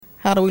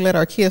How do we let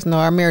our kids know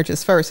our marriage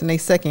is first and they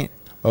second?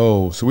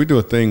 Oh, so we do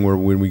a thing where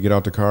when we get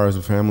out the car as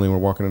a family and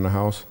we're walking in the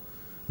house,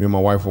 me and my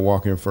wife will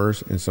walk in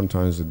first, and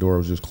sometimes the door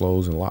will just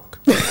close and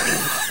lock.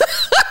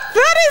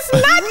 That is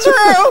not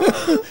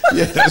true.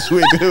 Yeah, that's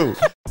what we do.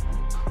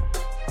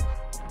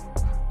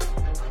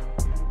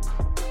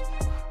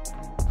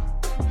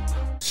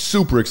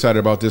 Super excited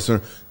about this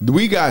one.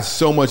 We got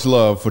so much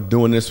love for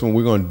doing this one.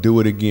 We're going to do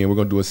it again. We're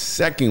going to do a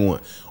second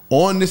one.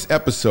 On this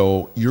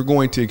episode, you're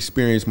going to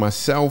experience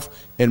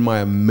myself and my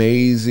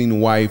amazing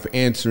wife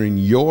answering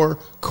your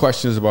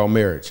questions about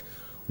marriage.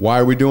 Why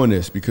are we doing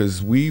this?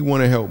 Because we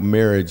want to help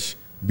marriage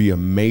be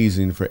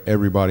amazing for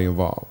everybody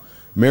involved.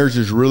 Marriage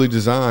is really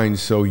designed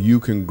so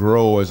you can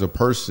grow as a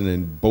person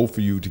and both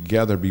of you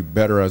together be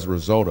better as a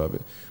result of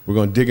it. We're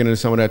going to dig into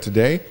some of that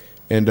today.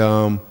 And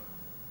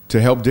to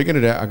help dig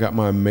into that, I got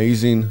my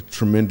amazing,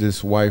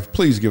 tremendous wife.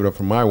 Please give it up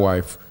for my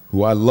wife,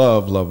 who I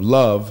love, love,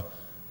 love.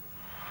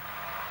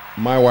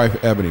 My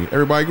wife, Ebony.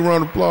 Everybody give a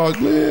round of applause.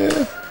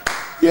 Yeah.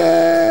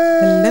 Yay.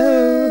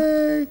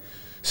 Hello.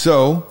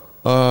 So,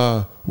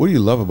 what do you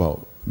love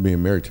about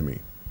being married to me?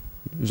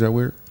 Is that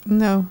weird?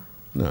 No.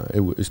 No,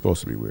 it's supposed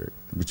to be weird,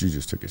 but you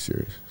just took it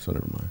serious, so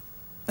never mind.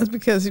 That's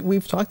because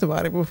we've talked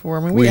about it before.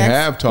 I mean, we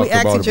have talked about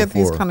it before. We ask each other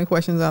these kind of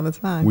questions all the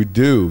time. We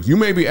do. You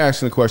may be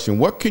asking the question,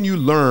 what can you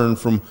learn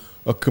from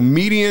a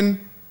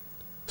comedian,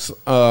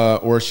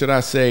 or should I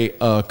say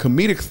a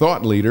comedic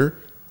thought leader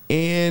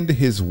and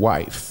his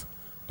wife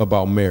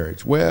about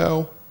marriage?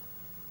 Well,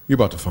 you're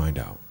about to find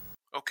out.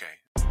 Okay.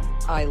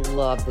 I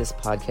love this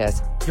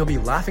podcast. You'll be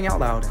laughing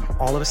out loud, and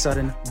all of a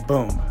sudden,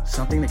 boom,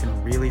 something that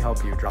can really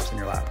help you drops in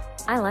your lap.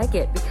 I like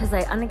it because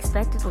I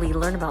unexpectedly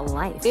learn about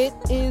life. It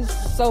is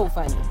so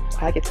funny.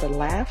 I get to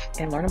laugh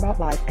and learn about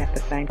life at the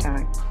same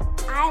time.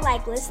 I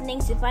like listening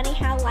to Funny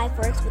How Life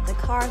Works with the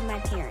car of my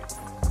parents.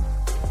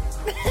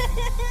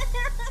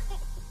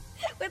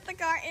 With the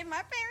car in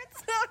my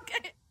parents.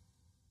 Okay.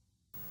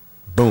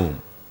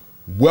 Boom.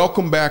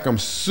 Welcome back. I'm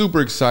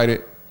super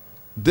excited.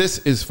 This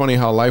is Funny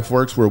How Life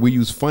Works, where we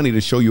use funny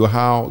to show you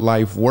how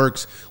life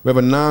works. We have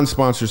a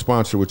non-sponsor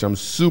sponsor, which I'm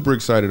super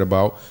excited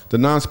about. The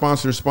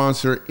non-sponsor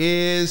sponsor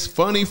is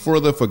Funny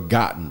for the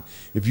Forgotten.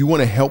 If you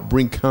want to help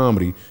bring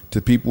comedy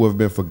to people who have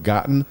been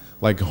forgotten,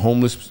 like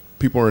homeless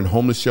people are in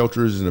homeless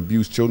shelters and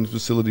abused children's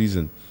facilities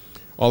and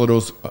all of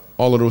those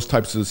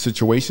types of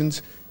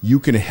situations, you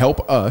can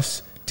help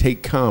us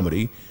take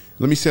comedy.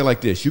 Let me say it like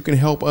this. You can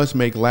help us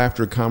make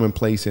laughter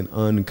commonplace in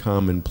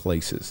uncommon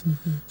places.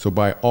 Mm-hmm. So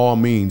by all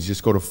means,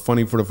 just go to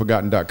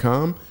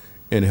funnyfortheforgotten.com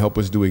and help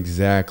us do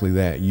exactly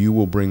that. You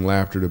will bring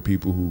laughter to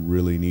people who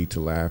really need to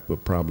laugh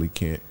but probably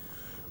can't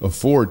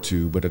afford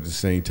to, but at the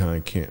same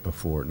time can't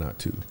afford not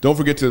to. Don't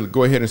forget to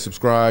go ahead and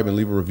subscribe and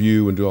leave a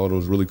review and do all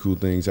those really cool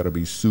things. That'll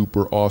be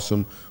super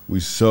awesome. We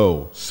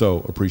so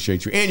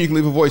appreciate you. And you can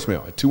leave a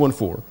voicemail at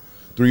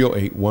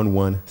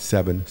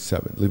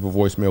 214-308-1177. Leave a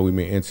voicemail. We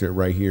may answer it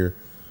right here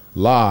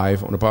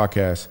live on the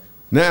podcast.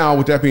 Now,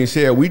 with that being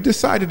said, we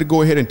decided to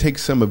go ahead and take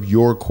some of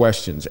your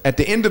questions. At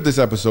the end of this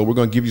episode, we're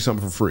going to give you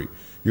something for free.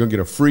 You're going to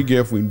get a free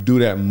gift. We do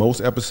that in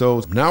most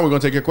episodes. Now we're going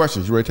to take your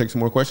questions. You ready to take some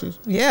more questions?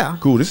 Yeah.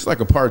 Cool. This is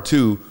like a part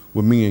 2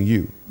 with me and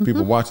you. Mm-hmm.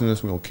 People watching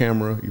this, we're on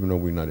camera, even though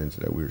we're not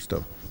into that weird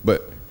stuff.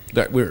 But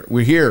that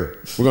we're here.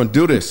 We're going to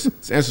do this.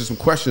 Let's answer some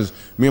questions.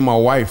 Me and my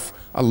wife,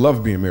 I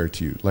love being married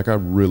to you. Like, I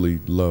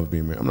really love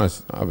being married.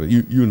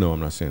 You know I'm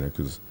not saying that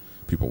because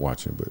people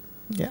watching, but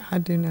yeah, I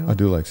do know. I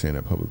do like saying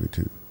that publicly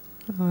too.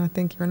 I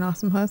think you're an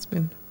awesome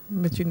husband,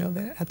 but you know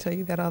that. I tell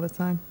you that all the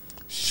time.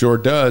 Sure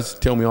does.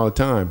 Tell me all the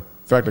time. In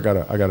fact, I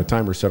got a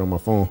timer set on my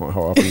phone how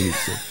often you need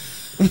to.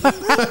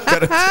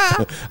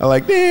 I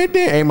like,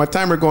 hey, my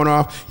timer going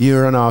off.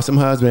 You're an awesome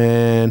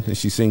husband. And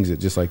she sings it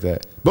just like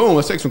that. Boom.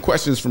 Let's take some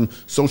questions from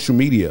social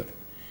media.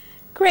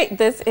 Great.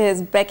 This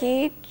is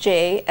Becky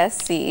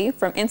JSC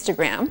from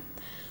Instagram.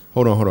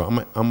 Hold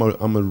on.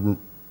 I'm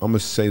gonna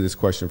say this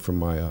question from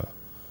my.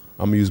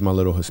 I'm gonna use my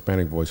little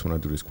Hispanic voice when I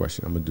do this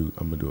question. I'm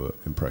gonna do an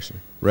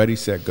impression. Ready,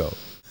 set, go.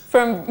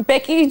 From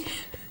Becky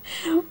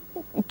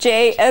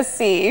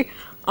JSC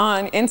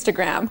on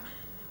Instagram.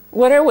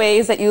 What are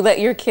ways that you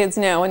let your kids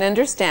know and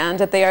understand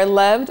that they are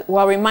loved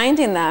while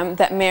reminding them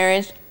that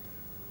marriage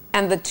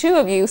and the two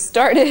of you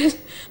started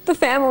the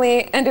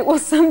family and it will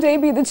someday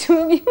be the two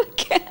of you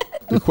again?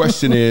 The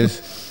question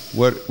is,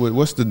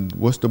 what's the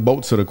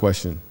bolts of the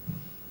question?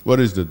 What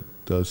is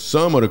the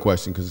sum of the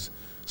question? Because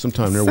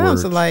sometimes they're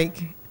words. Sounds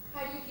like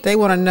they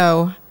want to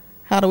know,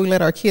 how do we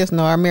let our kids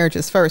know our marriage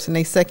is first and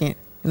they second,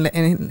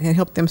 and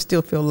help them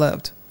still feel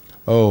loved?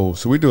 Oh,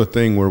 so we do a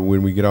thing where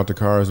when we get out the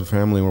car as a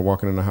family and we're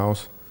walking in the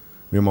house,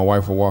 me and my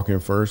wife will walk in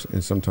first,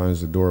 and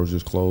sometimes the door will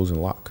just close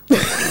and lock.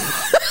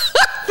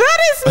 That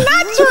is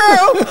not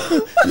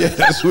true. Yeah,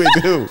 that's what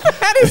we do.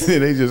 That is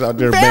they just out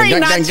there very bang,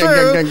 not gang,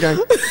 true. Gang, gang,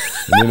 gang.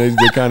 And then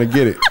they kind of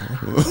get it.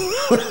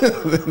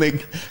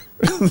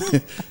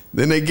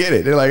 then they get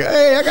it. They're like,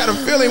 hey, I got a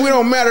feeling we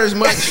don't matter as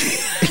much.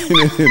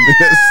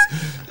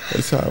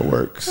 That's how it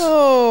works.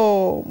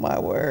 Oh, my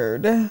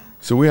word.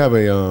 So we have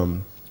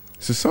a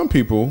So some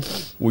people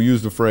will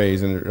use the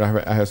phrase, and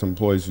I have some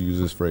employees who use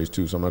this phrase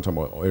too, so I'm not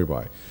talking about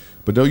everybody.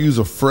 But they'll use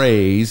a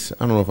phrase,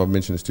 I don't know if I've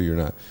mentioned this to you or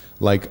not,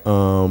 like,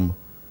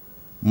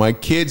 my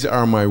kids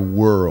are my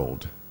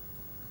world,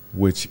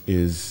 which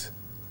is,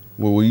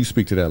 well, will you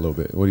speak to that a little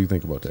bit? What do you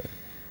think about that?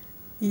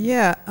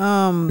 Yeah.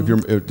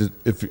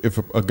 If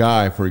a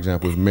guy, for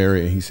example, is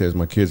married and he says,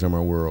 my kids are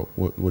my world,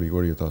 what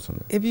are your thoughts on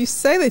that? If you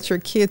say that your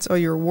kids are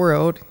your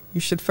world, you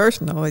should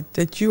first know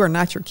that you are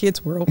not your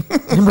kids' world.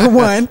 Number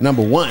one.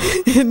 Number one.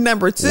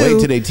 Number two. Wait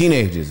till they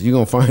teenagers. You're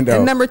gonna find out.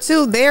 And number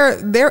two,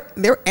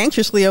 they're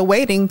anxiously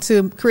awaiting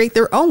to create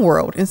their own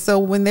world. And so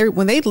when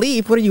they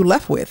leave, what are you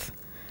left with?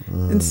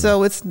 And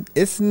so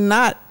it's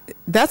not.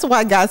 That's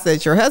why God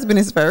says your husband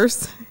is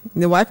first,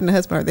 the wife and the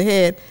husband are the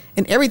head,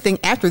 and everything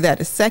after that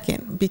is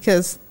second.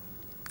 Because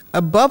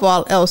above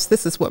all else,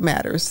 this is what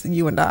matters,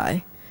 you and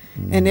I.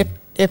 And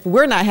if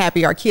we're not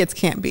happy, our kids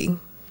can't be.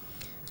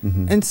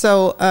 And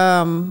so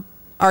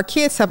our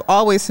kids have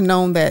always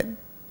known that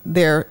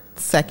they're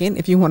second,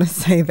 if you want to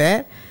say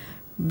that,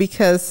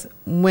 because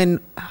when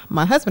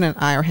my husband and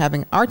I are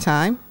having our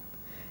time,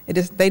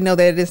 they know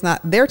that it is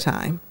not their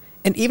time.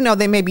 And even though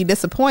they may be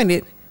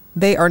disappointed,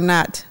 they are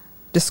not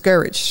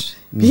discouraged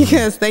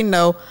because they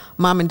know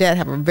mom and dad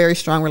have a very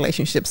strong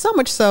relationship, so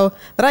much so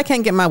that I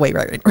can't get my way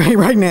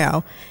right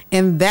now.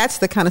 And that's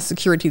the kind of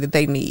security that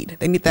they need.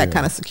 They need that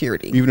kind of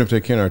security. Even if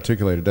they can't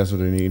articulate it, that's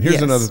what they need. Here's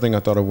Yes. another thing I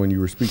thought of when you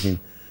were speaking,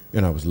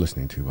 and I was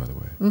listening to, by the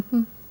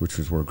way, which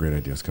is where great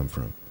ideas come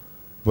from.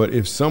 But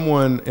if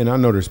someone, and I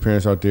know there's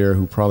parents out there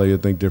who probably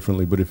think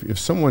differently, but if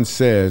someone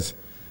says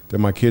that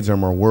my kids are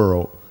my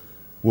world,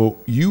 well,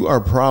 you are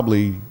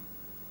probably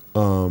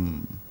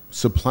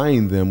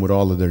supplying them with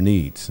all of their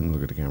needs. And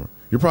look at the camera.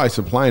 You're probably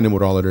supplying them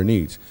with all of their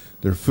needs,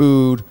 their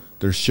food,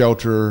 their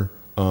shelter,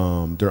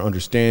 their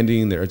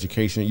understanding, their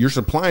education. You're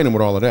supplying them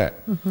with all of that.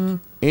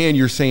 And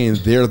you're saying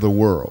they're the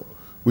world,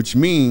 which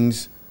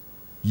means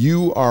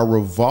you are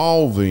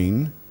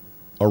revolving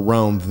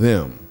around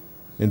them.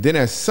 And then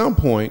at some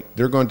point,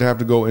 they're going to have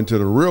to go into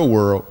the real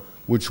world,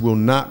 which will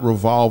not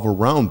revolve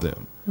around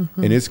them.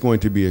 And it's going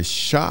to be a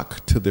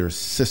shock to their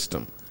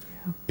system.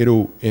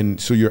 And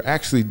so you're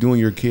actually doing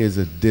your kids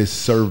a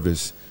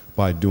disservice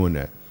by doing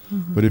that.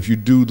 But if you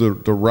do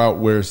the route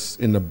where it's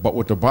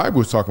what the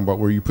Bible is talking about,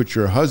 where you put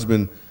your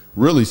husband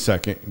really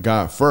second,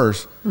 God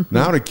first,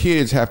 now the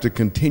kids have to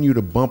continue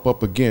to bump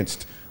up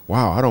against,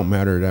 wow, I don't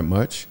matter that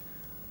much.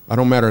 I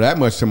don't matter that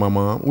much to my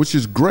mom, which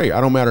is great. I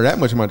don't matter that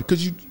much to my,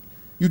 because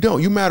you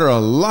don't. You matter a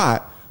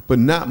lot, but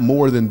not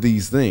more than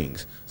these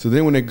things. So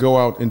then when they go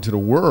out into the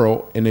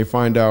world and they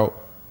find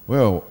out,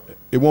 well,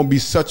 it won't be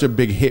such a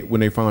big hit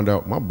when they find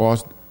out my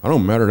boss, I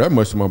don't matter that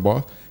much to my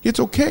boss. It's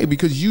okay,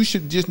 because you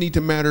should just need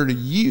to matter to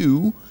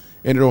you,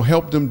 and it'll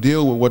help them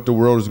deal with what the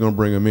world is going to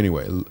bring them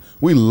anyway.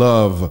 We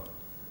love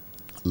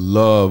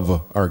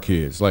our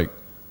kids. Like,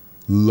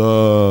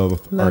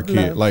 love our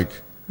kids. Like,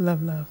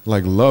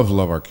 love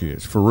our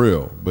kids, for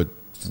real. But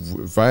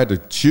if I had to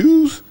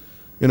choose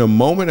in a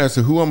moment as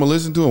to who I'm going to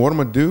listen to and what I'm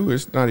going to do,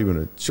 it's not even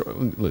a choice.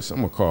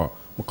 Listen, I'm going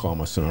to call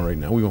my son right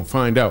now. We're going to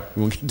find out.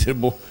 We're going to get to the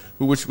boy.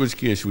 Which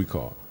kid should we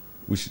call?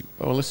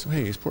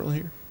 Hey, is Portland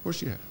here? Where's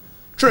she at?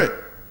 Trent.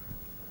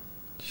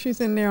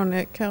 She's in there on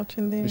that couch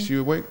in there. Is she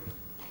awake?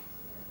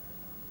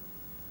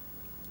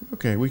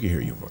 Okay, we can hear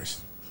your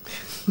voice.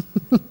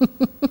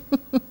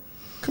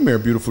 Come here,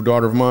 beautiful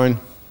daughter of mine.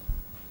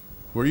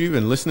 Were you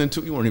even listening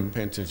to? You weren't even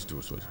paying attention to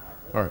us, was you?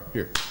 All right,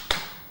 here.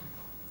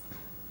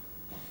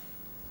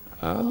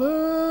 I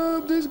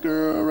love this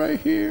girl right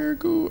here.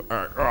 Cool.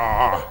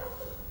 All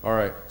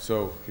right,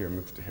 so here, let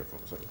me put the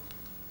headphones on. So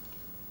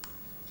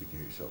you can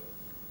hear yourself.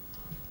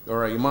 All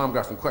right, your mom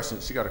got some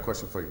questions. She got a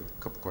question for you.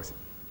 A couple questions.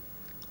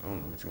 I don't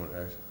know what you want to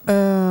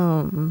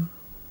ask.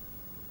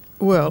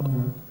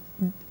 Well,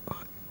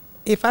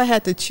 if I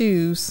had to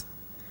choose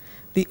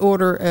the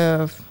order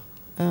of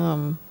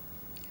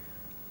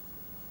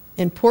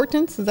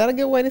importance, is that a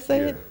good way to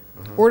say it?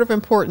 Order of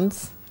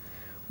importance.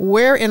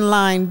 Where in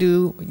line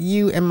do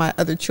you and my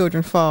other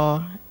children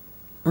fall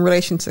in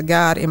relation to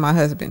God and my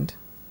husband?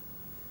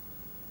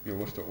 Yeah,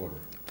 what's the order?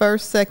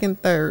 First,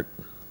 second, third.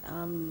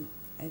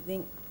 I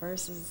think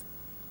first is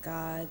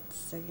God,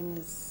 second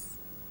is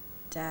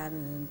Dad,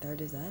 and then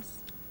third is us.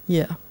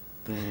 Yeah.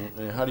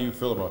 And how do you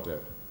feel about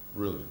that?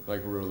 Really?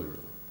 Like, really?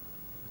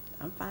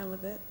 I'm fine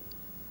with it.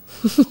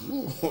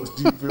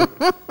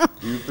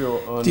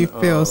 Do you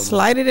feel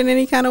slighted in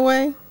any kind of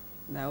way?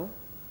 No.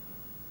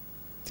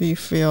 Do you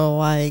feel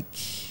like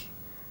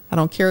I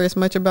don't care as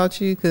much about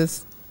you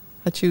because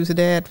I choose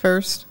Dad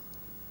first?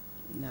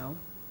 No.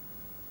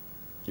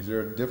 Is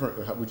there a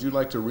different? Would you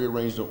like to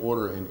rearrange the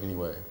order in any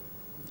way?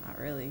 Not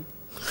really.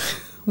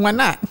 Why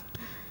not?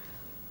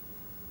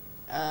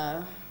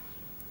 I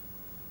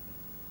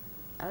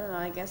don't know.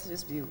 I guess it'd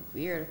just be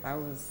weird if I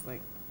was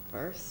like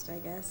first, I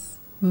guess.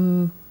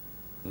 Cool.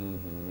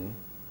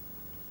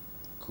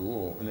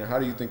 And then how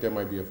do you think that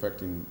might be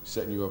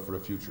setting you up for the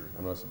future?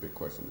 I know that's a big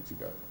question that you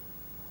got.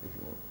 If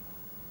you want.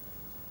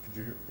 Could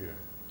you hear?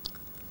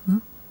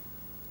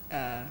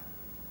 Yeah.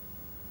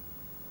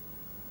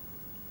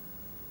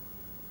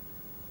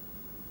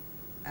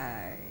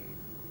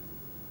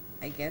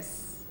 I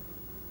guess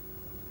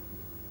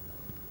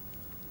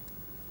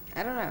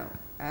I don't know.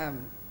 I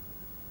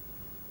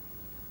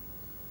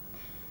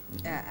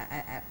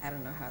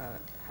don't know how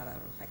that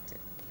would affect it.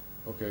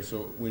 Okay,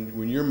 so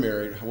when you're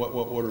married, what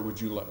order would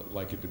you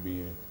like it to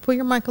be in? Pull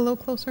your mic a little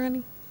closer,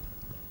 Annie.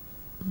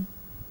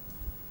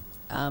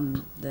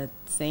 The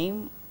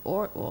same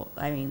or well,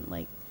 I mean,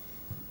 like.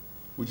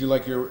 Would you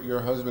like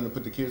your husband to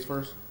put the kids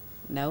first?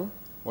 No.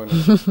 Why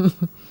not?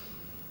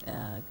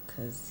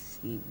 Because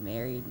he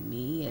married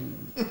me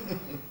and.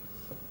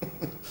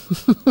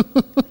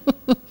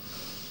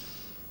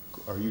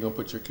 Are you gonna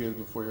put your kids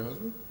before your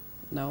husband?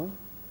 No.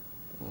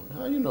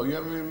 How you know? You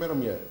haven't even met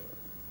him yet.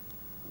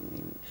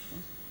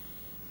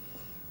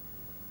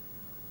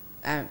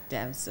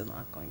 I'm still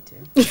not going to.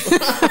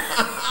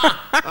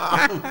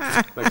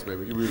 Thanks,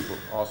 baby. You're beautiful.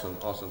 Awesome.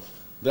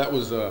 That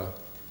was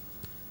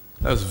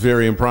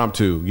very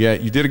impromptu. Yeah,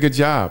 you did a good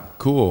job.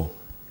 Cool.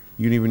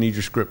 You didn't even need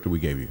your script that we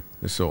gave you.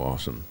 It's so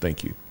awesome.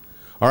 Thank you.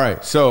 All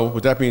right. So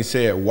with that being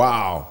said,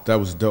 wow, that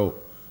was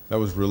dope. That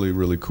was really,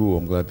 really cool.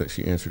 I'm glad that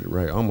she answered it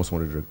right. I almost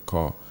wanted to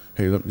call.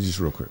 Hey, just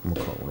real quick. I'm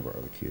gonna call one of our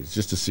other kids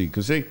just to see,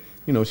 because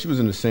she was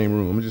in the same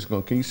room. I'm just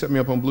going. Can you set me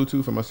up on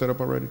Bluetooth? Am I set up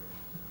already?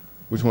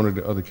 Which one of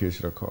the other kids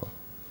should I call?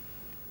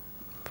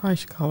 Probably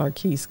should call our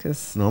Keys,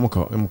 because. No, I'm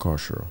gonna call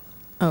Cheryl.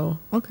 Oh,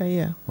 okay,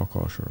 yeah. I'll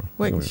call Cheryl.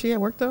 Wait, is she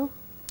at work though?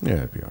 Yeah,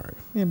 it'd be all right.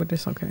 Yeah, but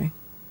it's okay.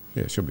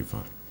 Yeah, she'll be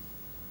fine.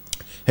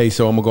 Hey,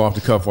 so I'm gonna go off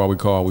the cuff while we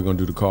call. We're gonna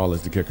do the call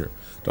as the kicker.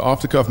 The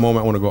off the cuff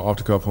moment I want to go off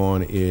the cuff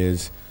on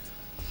is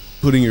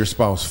putting your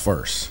spouse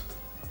first.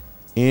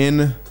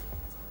 In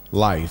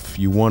life,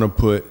 you want to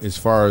put, as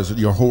far as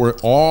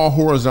all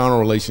horizontal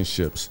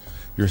relationships,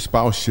 your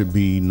spouse should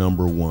be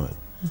number one.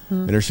 Mm-hmm.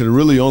 And there should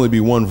really only be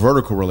one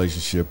vertical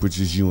relationship, which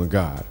is you and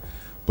God.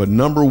 But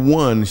number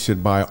one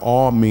should by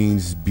all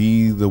means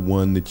be the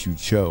one that you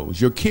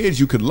chose. Your kids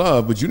you could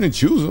love, but you didn't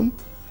choose them.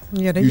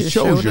 Yeah, they just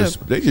showed up.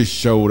 They just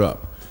showed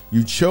up.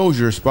 You chose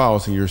your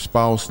spouse, and your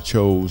spouse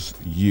chose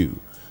you.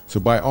 So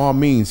by all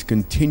means,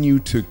 continue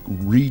to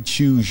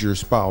re-choose your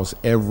spouse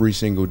every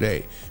single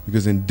day,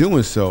 because in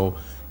doing so,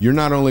 you're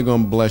not only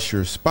going to bless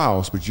your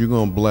spouse, but you're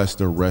going to bless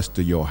the rest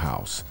of your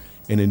house.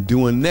 And in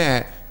doing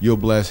that, you'll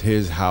bless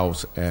his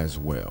house as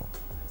well.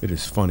 It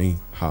is funny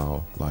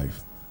how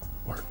life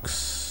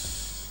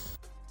works.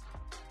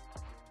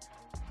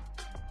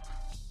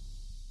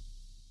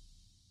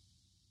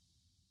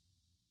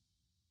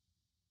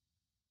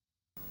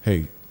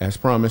 Hey, as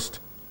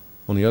promised,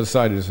 on the other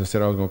side of this, I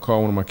said I was going to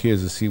call one of my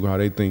kids to see how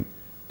they think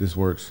this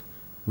works.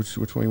 Which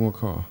one you want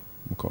to call?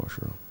 I'm going to call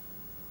Cheryl.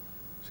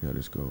 See how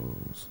this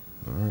goes.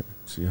 All right.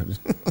 See how this.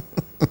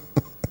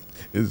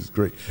 This is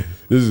great.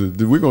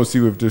 We're going to see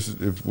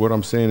if what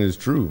I'm saying is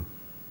true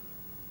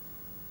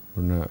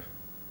or not.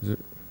 Is it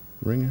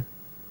ringing?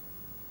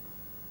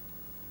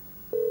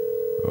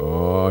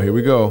 Oh, here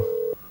we go.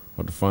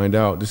 About to find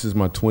out. This is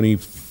my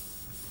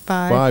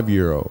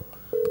 25-year-old.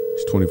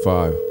 She's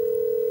 25.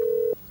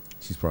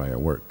 She's probably at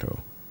work though.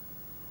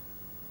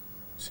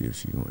 See if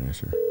she's gonna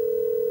answer.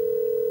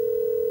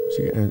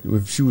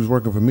 If she was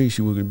working for me,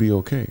 she would be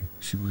okay.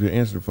 She would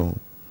answer the phone.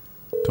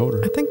 Told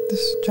her. I think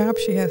this job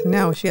she has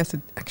now, she has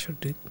to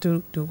actually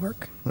do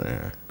work.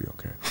 Yeah, be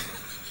okay.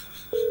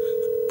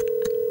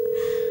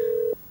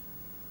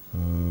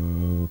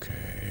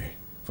 Okay,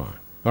 fine.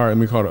 All right, let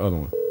me call the other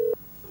one.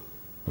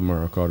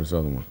 I'll call this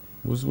other one.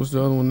 What's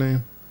the other one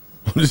name?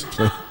 I'm just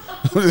playing.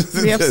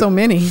 We have so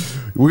many.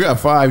 We got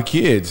 5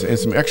 kids and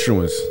some extra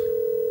ones.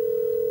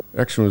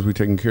 Extra ones we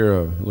taking care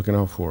of, looking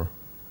out for.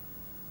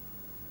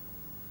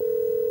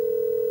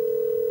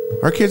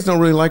 Our kids don't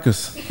really like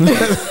us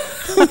because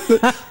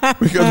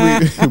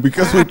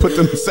we put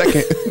them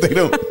second. They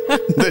don't.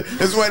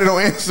 That's why they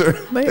don't answer.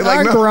 They're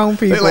like, no. Grown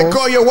people. They're like,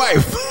 call your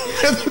wife.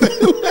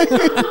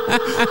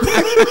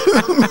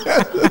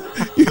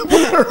 You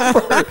put her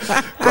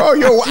first. Call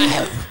your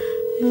wife.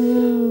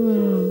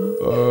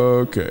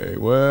 Okay,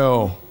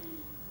 well,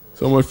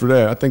 so much for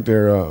that. I think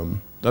they're. I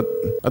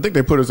think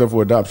they put us up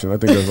for adoption. I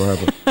think that's what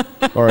happened.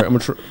 All right, I'm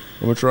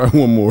gonna try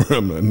one more.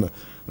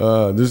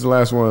 This is the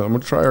last one. I'm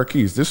gonna try our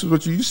Keys. This is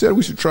what you said.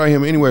 We should try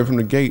him anyway from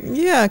the gate.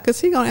 Yeah, because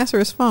he gonna answer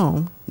his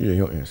phone. Yeah,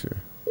 he'll answer.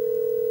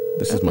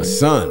 This is my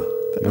son. You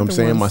know what I'm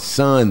saying? My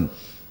son.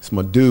 It's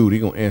my dude. He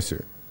gonna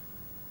answer.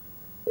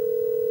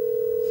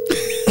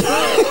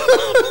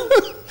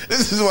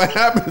 This is what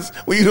happens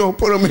when you don't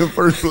put him in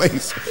first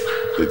place.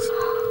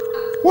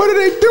 What are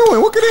they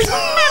doing? What can they do?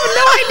 I have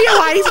no idea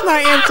why he's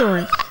not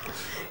answering.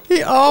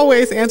 He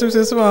always answers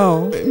his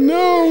phone.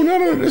 No,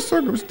 not under this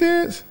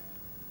circumstance.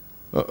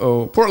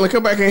 Uh-oh. Portland,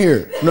 come back in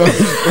here. No.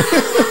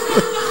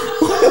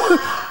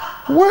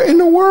 What in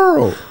the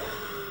world?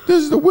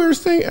 This is the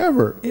weirdest thing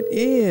ever. It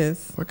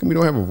is. Why come we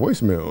don't have a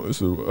voicemail?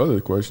 This is the other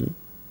question.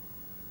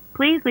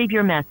 Please leave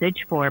your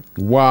message for...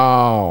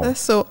 Wow. That's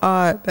so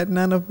odd that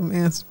none of them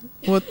answered.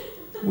 Well,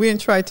 we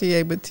didn't try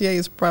TA, but TA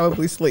is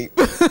probably asleep.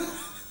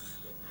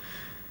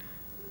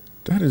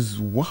 That is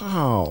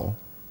wow.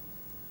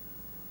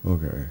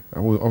 Okay. I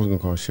was going to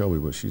call Shelby,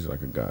 but she's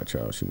like a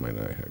godchild. She might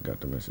not have got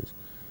the message.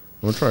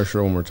 I'm gonna try to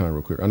show one more time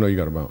real quick. I know you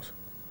got to bounce.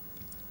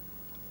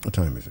 What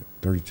time is it?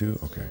 32.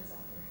 Okay.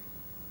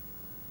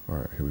 All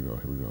right. Here we go.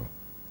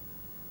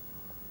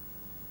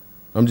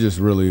 I'm just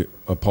really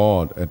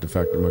appalled at the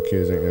fact that my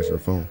kids ain't answer the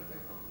phone.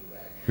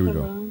 Here we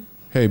go.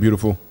 Hey,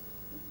 beautiful.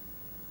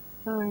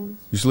 Hi.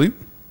 You sleep?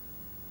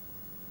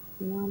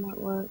 No, I'm at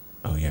work.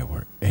 Oh yeah,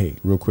 work. Hey,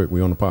 real quick,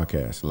 we on the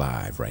podcast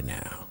live right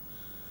now.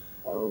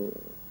 Oh.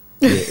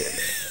 Yeah.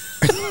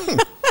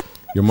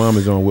 Your mom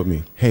is on with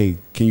me. Hey,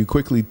 can you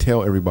quickly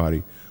tell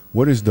everybody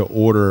what is the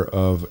order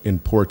of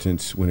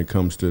importance when it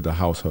comes to the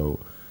household?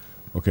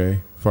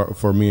 Okay,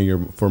 for me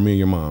and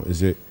your mom,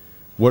 is it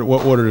what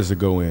order does it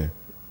go in?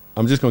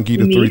 I'm just gonna give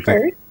you the three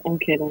things. I'm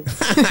kidding.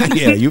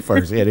 Yeah, you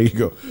first. Yeah, there you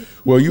go.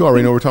 Well, you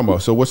already know what we're talking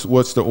about. So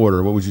what's the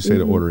order? What would you say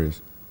the order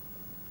is?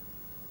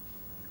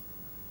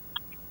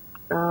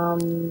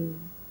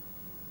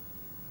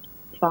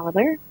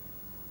 Father.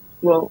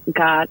 Well,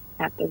 God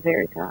at the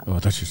very top. Oh, I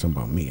thought you were talking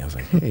about me. I was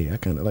like, hey, I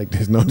kind of like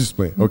this. No, I'm just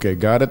playing. Okay,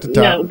 God at the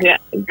top. No,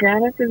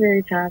 God at the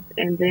very top,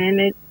 and then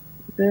it's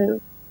the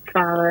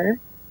father,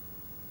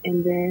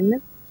 and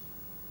then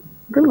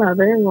the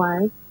mother and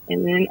wife,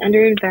 and then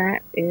under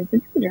that is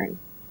the children.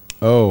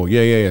 Oh,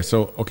 yeah.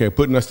 So, okay,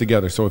 putting us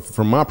together. So,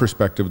 from my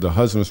perspective, the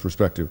husband's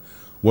perspective,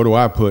 what do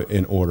I put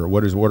in order?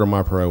 What are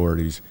my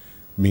priorities?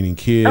 Meaning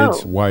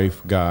kids,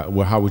 wife, God.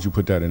 Well, how would you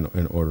put that in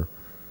order?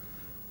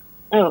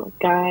 Oh,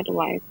 God,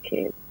 wife,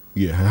 kids.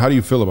 Yeah. How do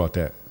you feel about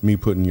that? Me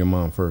putting your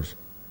mom first?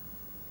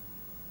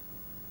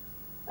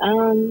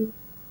 I mean,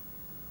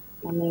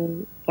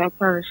 that's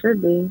how it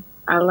should be.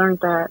 I learned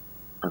that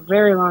a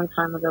very long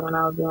time ago when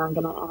I was young,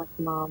 and I asked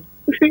Mom.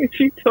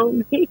 She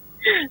told me.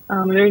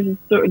 When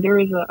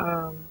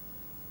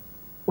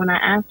I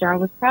asked her, I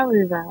was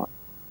probably about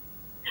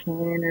 10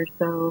 or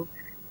so,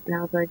 and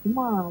I was like,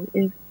 Mom,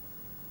 if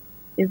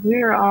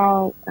we were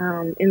all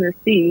in the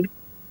sea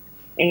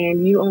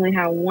and you only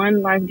have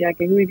one life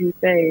jacket, who would you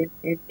save?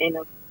 In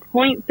a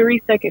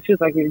 0.3 seconds, she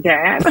was like, your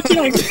dad.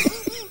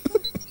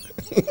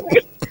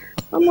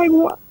 I'm like,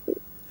 what?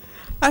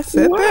 I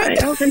said what?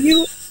 that. I was like,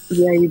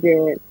 yeah, you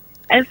did.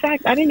 In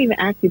fact, I didn't even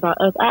ask you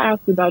about us. I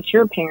asked you about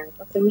your parents.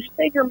 I said, would you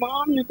take your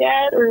mom, your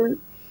dad, or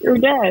your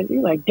dad?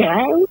 You're like,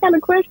 Dad? What kind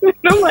of question?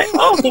 And I'm like,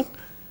 oh.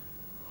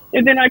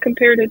 And then I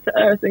compared it to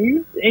us,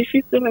 and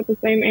she still had the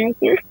same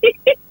answer.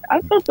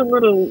 I felt a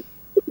little,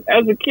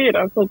 as a kid,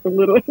 I felt a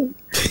little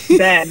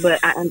bad, but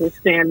I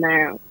understand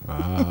now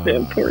the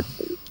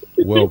importance.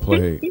 Well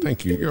played.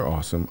 Thank you. You're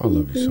awesome. I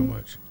love you so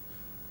much.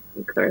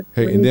 Okay.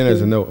 Hey, and then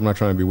as a note, I'm not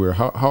trying to be weird.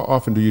 How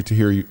often do you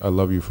hear "I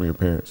love you" from your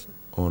parents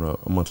on a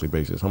monthly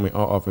basis? How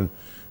often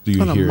do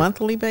you hear? On a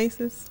monthly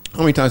basis? How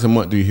many times a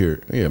month do you hear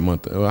it? Yeah, a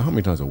month. How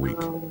many times a week?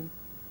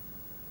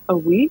 A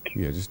week?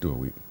 Yeah, just do a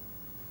week.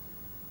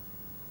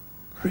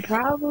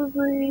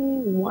 Probably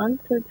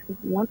once or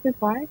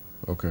twice.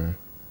 Okay.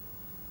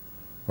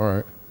 All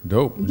right.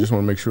 Dope. Just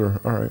want to make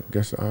sure. All right.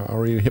 Guess I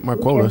already hit my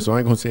quota, so I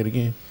ain't gonna say it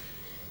again.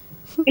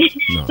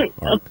 No. All right.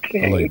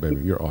 Okay. I love you,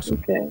 baby. You're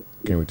awesome. Okay.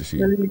 Can't wait to see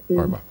you. All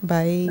right, bye.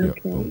 Bye.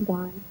 Okay, boom.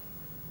 bye.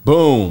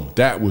 Boom.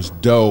 That was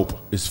dope.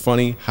 It's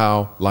funny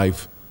how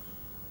life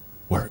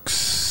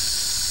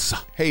works.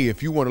 Hey,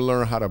 if you want to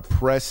learn how to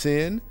press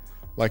in,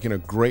 like in a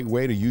great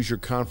way to use your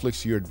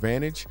conflicts to your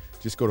advantage,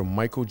 just go to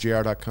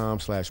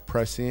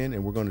michaeljr.com/pressin,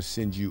 and we're going to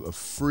send you a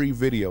free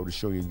video to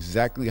show you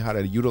exactly how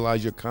to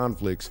utilize your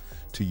conflicts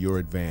to your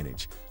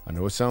advantage. I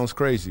know it sounds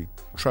crazy.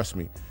 Trust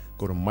me.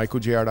 Go to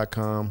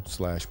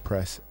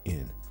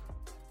michaeljr.com/pressin.